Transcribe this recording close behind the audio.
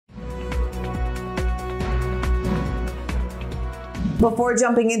Before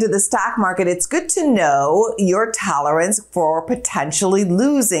jumping into the stock market, it's good to know your tolerance for potentially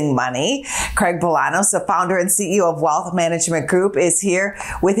losing money. Craig Bolanos, the founder and CEO of Wealth Management Group, is here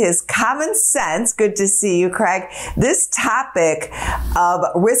with his common sense. Good to see you, Craig. This topic of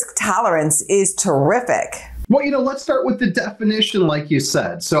risk tolerance is terrific. Well, let's start with the definition, like you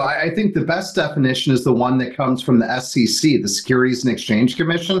said. So I think the best definition is the one that comes from the SEC, the Securities and Exchange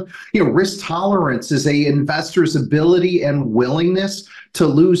Commission. Risk tolerance is an investor's ability and willingness to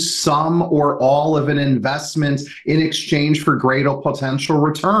lose some or all of an investment in exchange for greater potential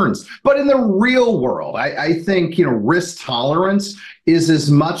returns. But in the real world, I think, risk tolerance is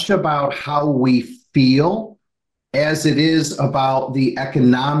as much about how we feel as it is about the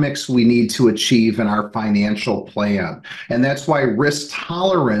economics we need to achieve in our financial plan. And that's why risk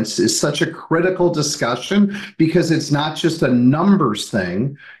tolerance is such a critical discussion, because it's not just a numbers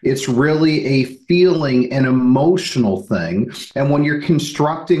thing, it's really a feeling and emotional thing. And when you're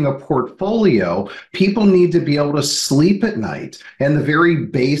constructing a portfolio, people need to be able to sleep at night. And the very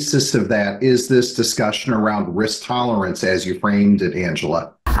basis of that is this discussion around risk tolerance, as you framed it,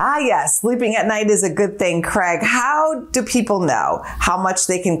 Angela. Yes, sleeping at night is a good thing, Craig. How do people know how much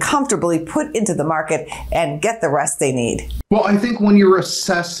they can comfortably put into the market and get the rest they need? Well, I think when you're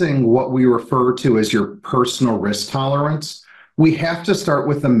assessing what we refer to as your personal risk tolerance, we have to start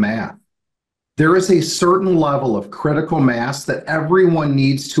with the math. There is a certain level of critical mass that everyone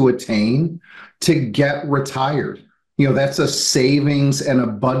needs to attain to get retired. That's a savings and a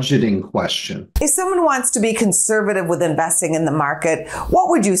budgeting question. If someone wants to be conservative with investing in the market, what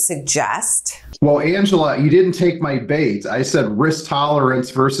would you suggest? Well, Angela, you didn't take my bait. I said risk tolerance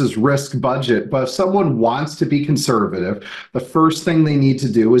versus risk budget. But if someone wants to be conservative, the first thing they need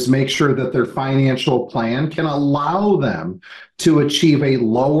to do is make sure that their financial plan can allow them to achieve a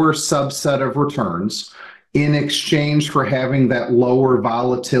lower subset of returns in exchange for having that lower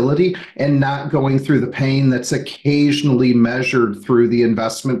volatility and not going through the pain that's occasionally measured through the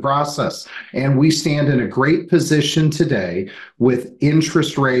investment process. And we stand in a great position today with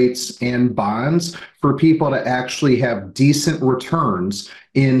interest rates and bonds for people to actually have decent returns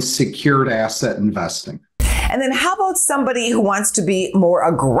in secured asset investing. And then how about somebody who wants to be more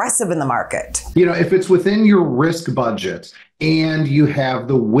aggressive in the market? If it's within your risk budget and you have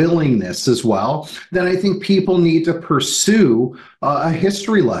the willingness as well, then I think people need to pursue a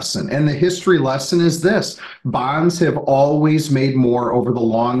history lesson. And the history lesson is this: bonds have always made more over the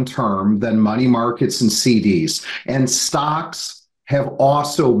long term than money markets and CDs. And stocks have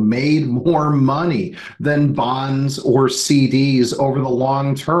also made more money than bonds or CDs over the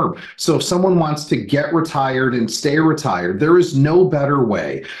long term. So if someone wants to get retired and stay retired, there is no better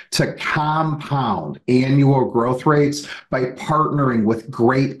way to compound annual growth rates by partnering with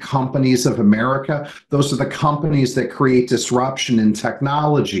great companies of America. Those are the companies that create disruption in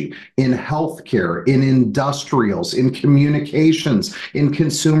technology, in healthcare, in industrials, in communications, in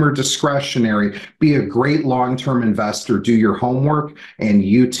consumer discretionary. Be a great long-term investor, do your homework, and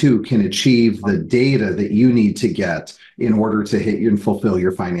you too can achieve the data that you need to get in order to hit and fulfill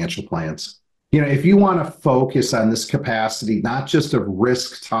your financial plans. If you want to focus on this capacity, not just of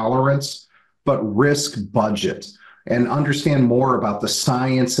risk tolerance, but risk budget, and understand more about the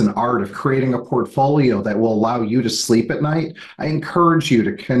science and art of creating a portfolio that will allow you to sleep at night, I encourage you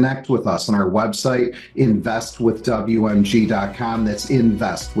to connect with us on our website, investwithwmg.com. That's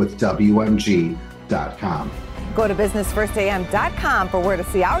investwithwmg.com. Go to businessfirstam.com for where to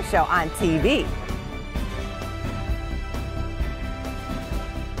see our show on TV.